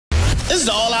This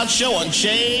is the All Out Show on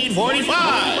Shade 45.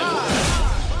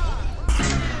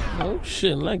 Oh,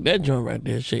 shit. Like that joint right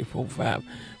there, Shade 45.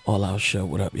 All Out Show.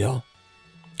 What up, y'all?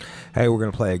 Hey, we're going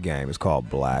to play a game. It's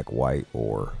called Black, White,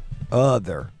 or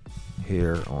Other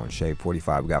here on Shade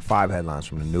 45. We got 5 headlines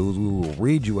from the news. We will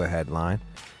read you a headline,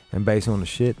 and based on the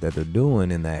shit that they're doing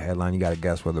in that headline, you got to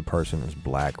guess whether the person is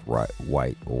black,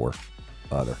 white, or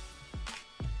other.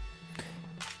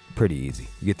 Pretty easy.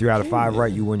 You get 3 out of 5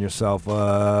 right, you win yourself,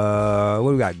 what do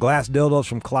we got? Glass dildos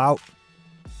from Clout.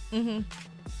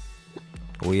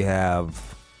 We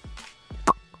have...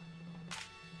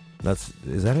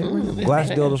 Is that it? Glass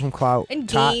dildos from Clout. And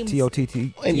games.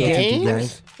 T-O-T-T. And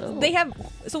games? They have,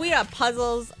 so we got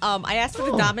puzzles. I asked for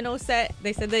the domino set.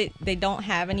 They said they don't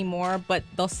have anymore, but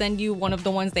they'll send you one of the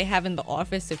ones they have in the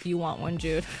office if you want one,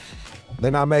 Jude.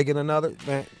 They're not making another?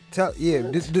 Man, yeah,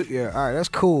 all right, that's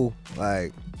cool.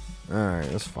 Like, all right,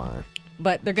 that's fine.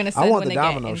 But they're going to send when they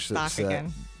get in set. stock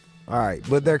again. All right,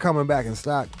 but they're coming back in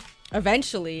stock.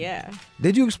 Eventually, yeah.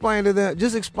 Did you explain to them?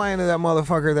 Just explain to that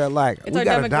motherfucker that, like, It's we our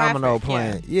got a demographic, domino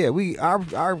playing. Yeah,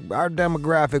 our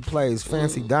demographic plays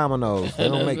fancy dominoes. They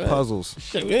don't make puzzles.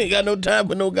 Shit, we ain't got no time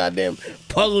for no goddamn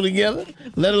puzzle together,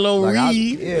 let alone Like,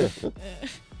 read.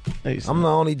 I'm the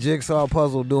only jigsaw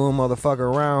puzzle doing motherfucker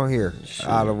around here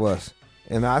out of us.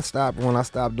 And I stopped when I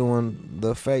stopped doing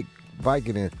the fake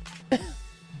Vicodin.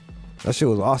 That shit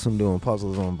was awesome doing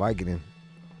puzzles on Vicodin.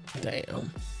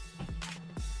 Damn.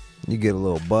 You get a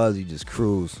little buzz, you just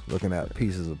cruise looking at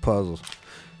pieces of puzzles.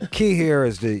 Key here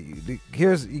is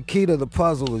here's the key to the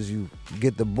puzzle is you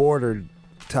get the border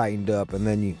tightened up and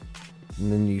then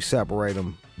you separate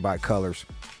them by colors.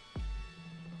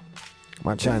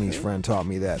 My Chinese friend taught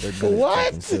me that. They're good at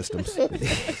picking systems.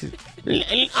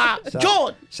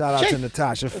 Shout out to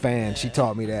Natasha Fan. She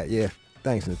taught me that. Yeah.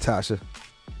 Thanks, Natasha.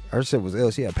 Her shit was ill.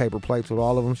 She had paper plates with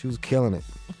all of them. She was killing it.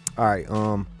 All right.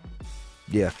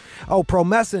 Yeah. Oh,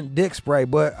 Promescent dick spray.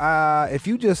 But if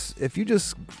you just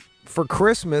for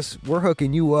Christmas, we're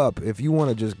hooking you up. If you want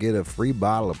to just get a free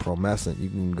bottle of Promescent, you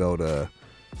can go to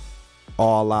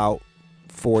All Out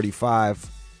 45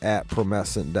 at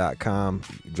promescent.com.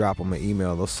 Drop them an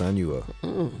email. They'll send you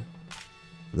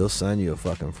a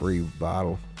fucking free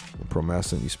bottle of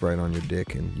Promescent. You spray it on your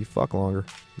dick and you fuck longer.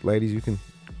 Ladies, you can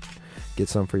get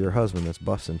some for your husband that's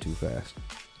busting too fast.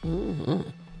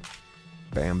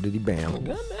 Bam diddy bam.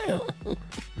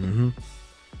 Goddamn.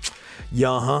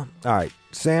 Yeah, huh? All right,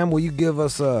 Sam, will you give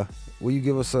us a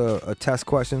test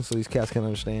question so these cats can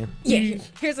understand? Yeah,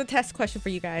 here's a test question for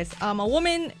you guys. A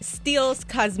woman steals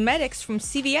cosmetics from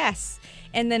CVS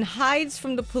and then hides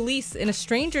from the police in a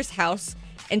stranger's house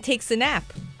and takes a nap.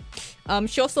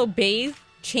 She also bathed,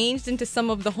 changed into some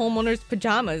of the homeowner's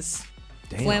pajamas.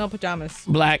 Damn. Flannel pajamas.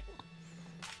 Black.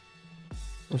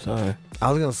 I'm sorry.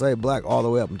 I was gonna say black all the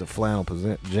way up into flannel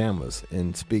pajamas.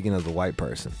 And speaking as a white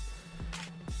person,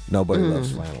 nobody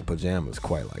loves flannel pajamas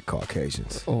quite like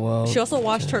Caucasians. Well, She also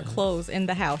washed her clothes in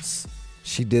the house.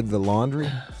 She did the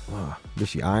laundry. Did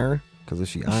she iron? Because if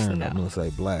she ironed, No. I'm gonna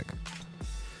say black.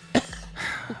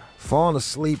 Falling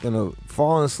asleep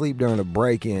during a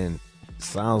break-in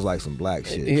sounds like some black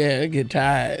shit. yeah, I get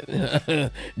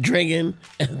tired. Drinking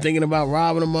and thinking about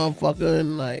robbing a motherfucker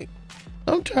and like,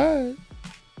 I'm tired.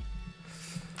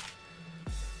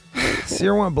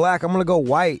 Sierra went black. I'm gonna go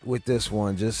white with this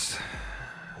one, just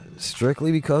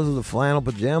strictly because of the flannel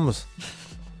pajamas.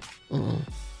 And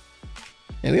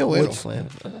we don't wear no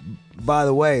flannel. By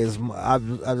the way, I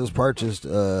just purchased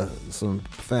some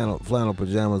flannel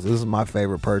pajamas. This is my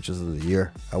favorite purchase of the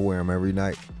year. I wear them every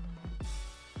night.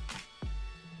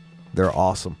 They're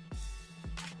awesome.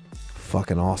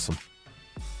 Fucking awesome.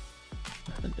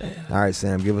 All right,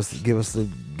 Sam, give us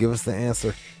the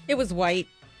answer. It was white.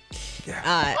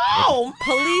 Yeah.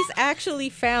 Police actually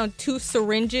found 2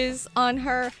 syringes on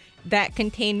her that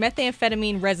contained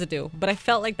methamphetamine residue, but I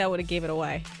felt like that would have gave it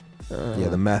away. Yeah,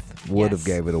 the meth would have Yes.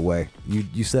 gave it away.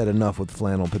 You said enough with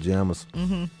flannel pajamas.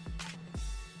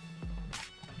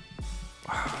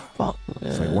 Fuck.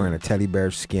 It's like wearing a teddy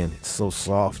bear's skin. It's so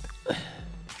soft.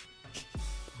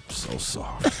 So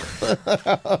soft.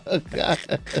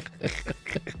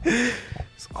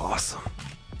 It's awesome.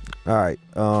 All right.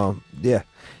 Yeah.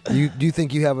 Do you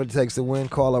think you have what it takes to win?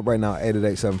 Call up right now,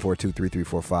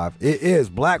 888-742-3345. It is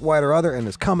Black, White, or Other, and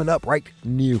it's coming up right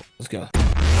new. Let's go.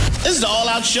 This is the All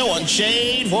Out Show on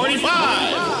Shade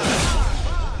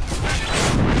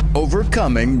 45.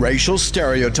 Overcoming racial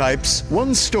stereotypes,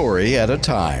 one story at a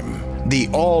time. The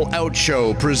All Out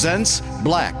Show presents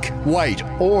Black, White,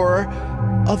 or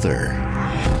Other.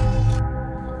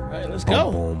 All right, let's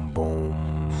go. Boom,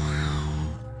 boom.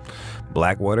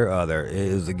 Black, white, or other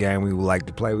is the game we would like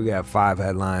to play. We got 5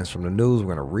 headlines from the news.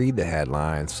 We're going to read the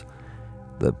headlines.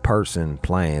 The person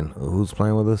playing, who's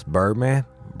playing with us? Birdman?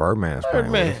 Birdman is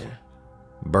playing with us.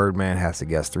 Birdman has to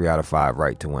guess 3 out of 5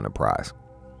 right to win a prize.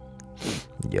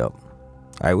 Yep.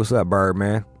 Hey, what's up,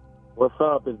 Birdman? What's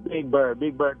up? It's Big Bird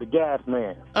the gas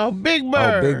man. Oh, Big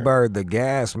Bird. Oh, Big Bird the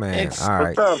gas man. All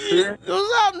right. What's up, Sirius?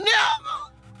 What's up, nigga?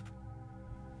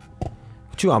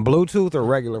 What you on, Bluetooth or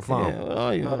regular phone?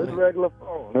 Yeah, No, this is regular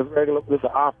phone. This is an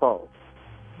iPhone. All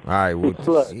right, well,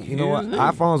 Look, you know what?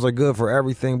 iPhones are good for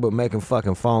everything but making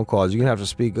fucking phone calls. You're going to have to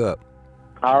speak up.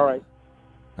 All right.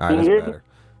 All right, Can that's you hear me? better.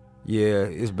 Yeah,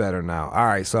 it's better now. All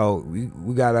right, so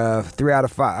we got 3 out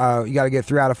of 5. You got to get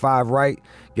 3 out of 5 right.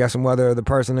 Guessing whether the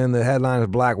person in the headline is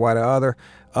black, white, or other.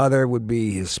 Other would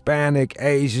be Hispanic,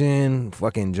 Asian,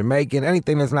 fucking Jamaican,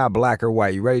 anything that's not black or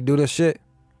white. You ready to do this shit?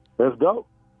 Let's go.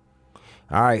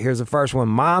 All right, here's the first one.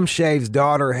 Mom shaves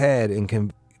daughter's head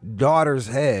and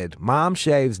Mom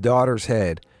shaves daughter's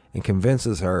head and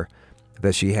convinces her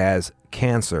that she has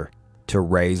cancer to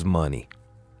raise money.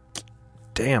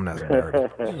 Damn, that's dirty.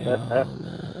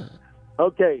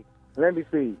 Okay, let me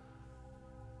see.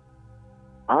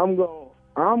 I'm gonna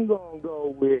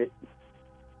go with.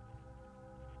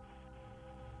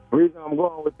 The reason I'm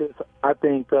going with this, I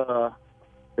think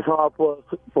it's hard for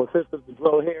sisters to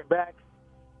grow hair back,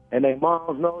 and their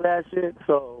moms know that shit.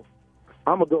 So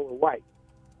I'm gonna go with white.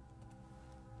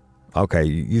 Okay,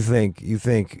 you think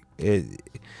it?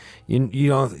 You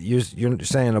don't. You're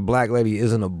saying a black lady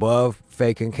isn't above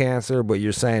faking cancer, but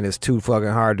you're saying it's too fucking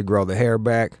hard to grow the hair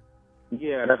back.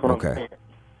 Yeah, that's what Okay. I'm saying.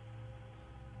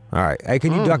 All right. Hey,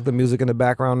 can you duck the music in the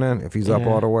background then? If he's up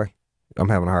all the way, I'm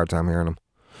having a hard time hearing him.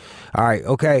 All right.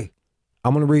 Okay.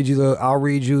 I'll read you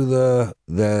the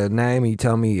name, and you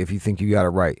tell me if you think you got it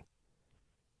right.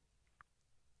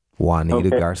 Juanita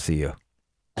Garcia.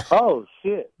 Oh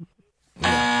shit.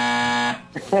 Yeah.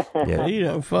 You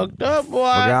done fucked up, boy.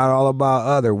 Forgot all about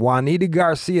other. Juanita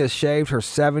Garcia shaved her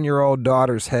 7-year-old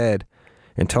daughter's head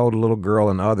and told a little girl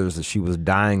and others that she was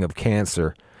dying of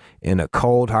cancer in a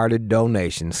cold-hearted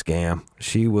donation scam.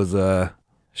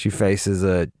 She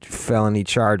faces felony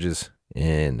charges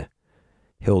in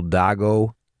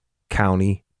Hidalgo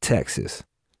County, Texas.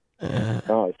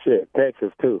 Oh shit,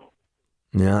 Texas too.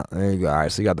 Yeah, there you go. All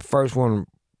right, so you got the first one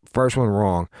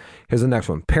wrong. Here's the next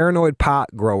one. Paranoid pot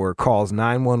grower calls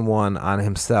 911 on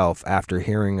himself after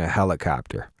hearing a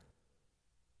helicopter.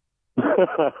 I'm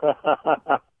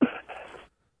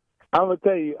gonna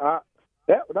tell you,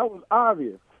 that was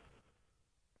obvious.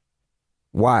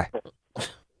 Why?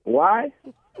 Why?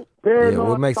 Yeah,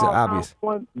 what makes it obvious?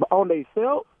 On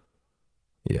themselves?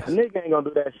 Yes. A nigga ain't gonna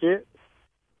do that shit.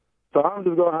 So I'm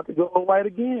just gonna have to go white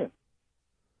again.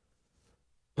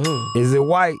 Is it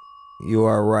white? You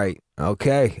are right.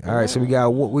 Okay. All right. So we got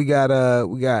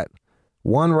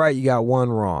one right. You got one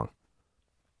wrong.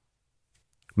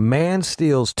 Man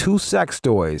steals 2 sex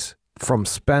toys from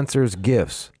Spencer's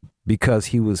Gifts because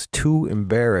he was too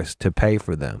embarrassed to pay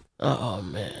for them. Oh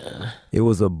man. It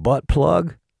was a butt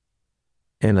plug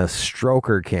and a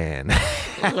stroker can.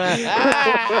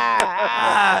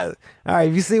 All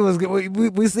right, you see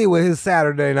we see what his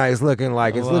Saturday night is looking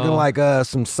like. It's looking like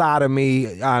some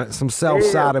sodomy, some self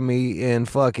sodomy, and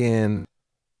fucking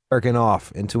jerking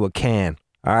off into a can.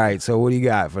 All right, so what do you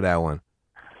got for that one?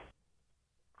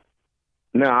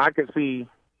 Now I can see.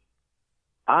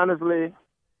 Honestly,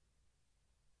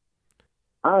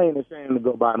 I ain't ashamed to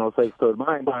go buy no sex toys, but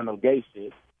I ain't buying no gay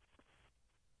shit.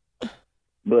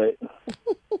 But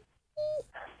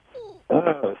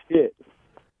oh shit,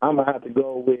 I'm gonna have to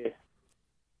go with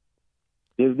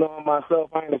just knowing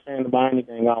myself. I ain't ashamed to buy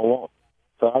anything I want,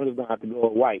 so I'm just gonna have to go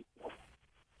with white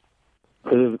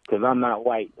because I'm not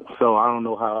white, so I don't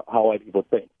know how white people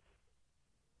think.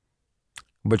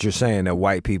 But you're saying that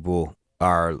white people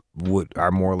are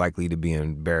more likely to be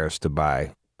embarrassed to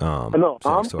buy. No,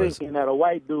 I'm sex toys. thinking that a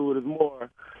white dude is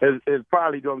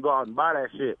probably gonna go out and buy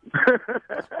that shit.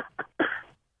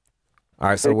 All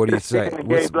right, so what do you say?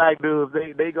 Gay black dudes,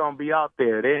 they gonna be out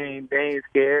there. They ain't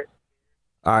scared.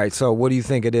 All right, so what do you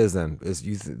think it is then?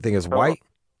 You think it's white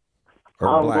or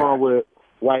I'm black? going with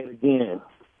white again.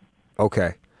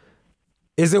 Okay.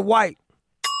 Is it white?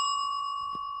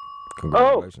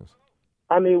 Congratulations.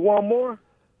 I need one more.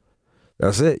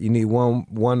 That's it. You need one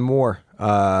more.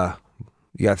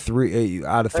 You got 3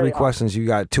 out of 3 questions. You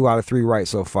got 2 out of 3 right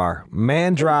so far.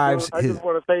 Man drives I his. just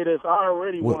want to say this. I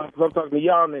already won because I'm talking to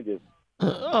y'all niggas.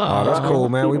 Oh, that's cool,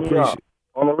 man. We Keep me appreciate. up.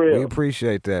 On the real. We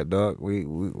appreciate that, Doug. We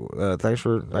thanks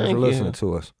for listening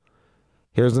to us.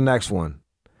 Here's the next one.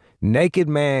 Naked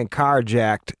man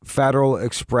carjacked Federal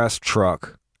Express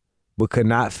truck but could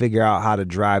not figure out how to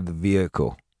drive the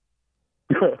vehicle.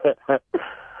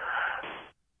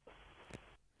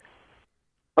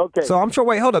 Okay. So I'm sure.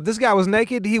 Wait, hold up. This guy was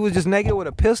naked. He was just naked with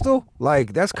a pistol.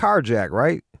 Like that's carjack,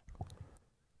 right?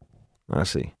 I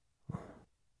see.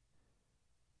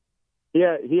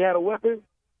 Yeah, he had a weapon.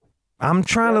 I'm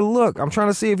trying to look. I'm trying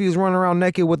to see if he was running around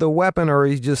naked with a weapon or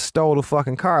he just stole the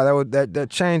fucking car. That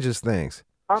changes things.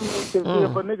 I mean, 'cause if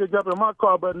a nigga jump in my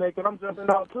car butt naked, I'm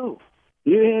jumping out too.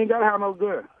 You ain't gotta have no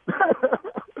gun.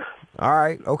 All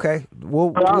right. Okay.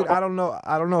 Well, I don't know.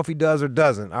 I don't know if he does or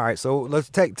doesn't. All right. So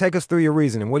let's take us through your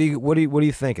reasoning. What are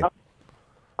you thinking?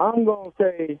 I'm gonna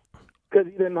say because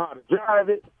he didn't know how to drive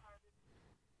it,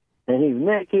 and he's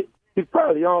naked. He's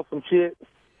probably on some shit,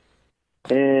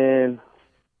 and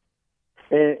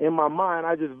in my mind,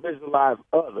 I just visualize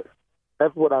other.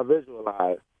 That's what I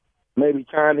visualize. Maybe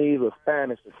Chinese or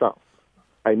Spanish or something,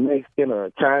 like Mexican or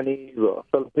Chinese or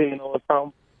Filipino or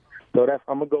something. So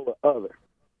I'm gonna go with other.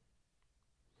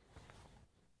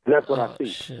 That's what I see.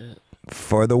 Shit.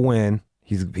 For the win.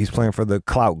 He's playing for the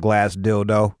clout glass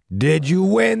dildo. Did you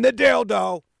win the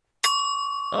dildo?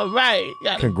 All right.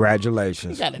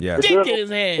 Congratulations. He got a Yes. dick in his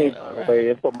hand. All right. Hey,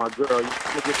 it's for my girl. You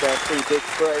get that free dick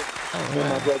spray. Me and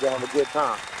my brother have a good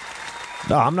time.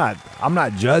 No, I'm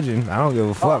not judging. I don't give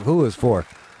a fuck who it's for.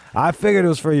 I figured it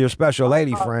was for your special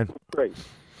lady friend. Great.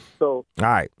 So. All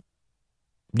right.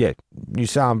 Yeah, you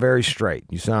sound very straight.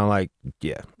 You sound like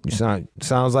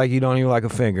sounds like you don't even like a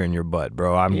finger in your butt,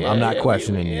 bro. I'm not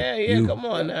questioning you. Yeah, come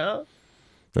on now.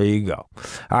 There you go. All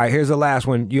right, here's the last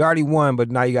one. You already won, but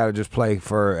now you got to just play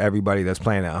for everybody that's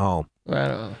playing at home.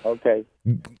 Right on. Okay.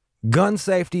 Gun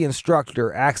safety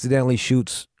instructor accidentally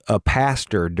shoots a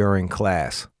pastor during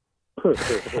class.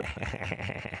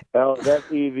 Oh, that's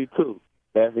easy too.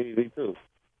 Because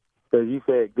you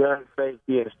said gun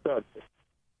safety instructor.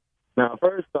 Now,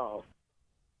 first off,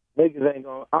 niggas ain't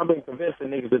gonna. I've been convincing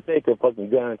niggas to take a fucking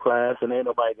gun class, and ain't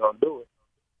nobody gonna do it.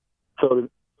 So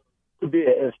to be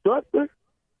an instructor,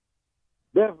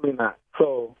 definitely not.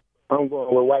 So I'm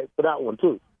going with white for that one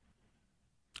too.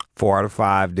 4 out of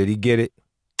 5. Did he get it?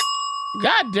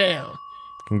 Goddamn.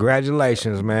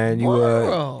 Congratulations, man.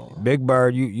 You Big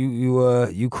Bird,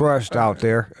 you crushed out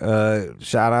there.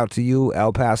 Shout out to you,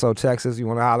 El Paso, Texas. You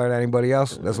want to holler at anybody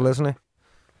else that's listening?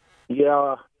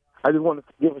 Yeah, I just want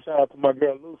to give a shout out to my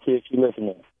girl Lucy if she's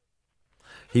listening.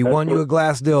 He won you a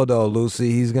glass dildo,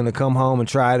 Lucy. He's gonna come home and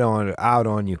try it out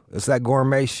on you. It's that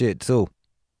gourmet shit too.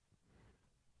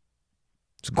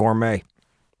 It's gourmet.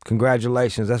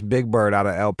 Congratulations. That's Big Bird out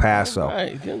of El Paso. All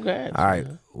right, congrats. All right,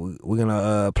 we're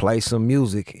gonna play some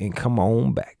music and come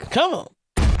on back. Come on.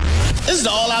 This is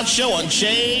the All Out Show on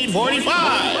Shade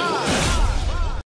 45.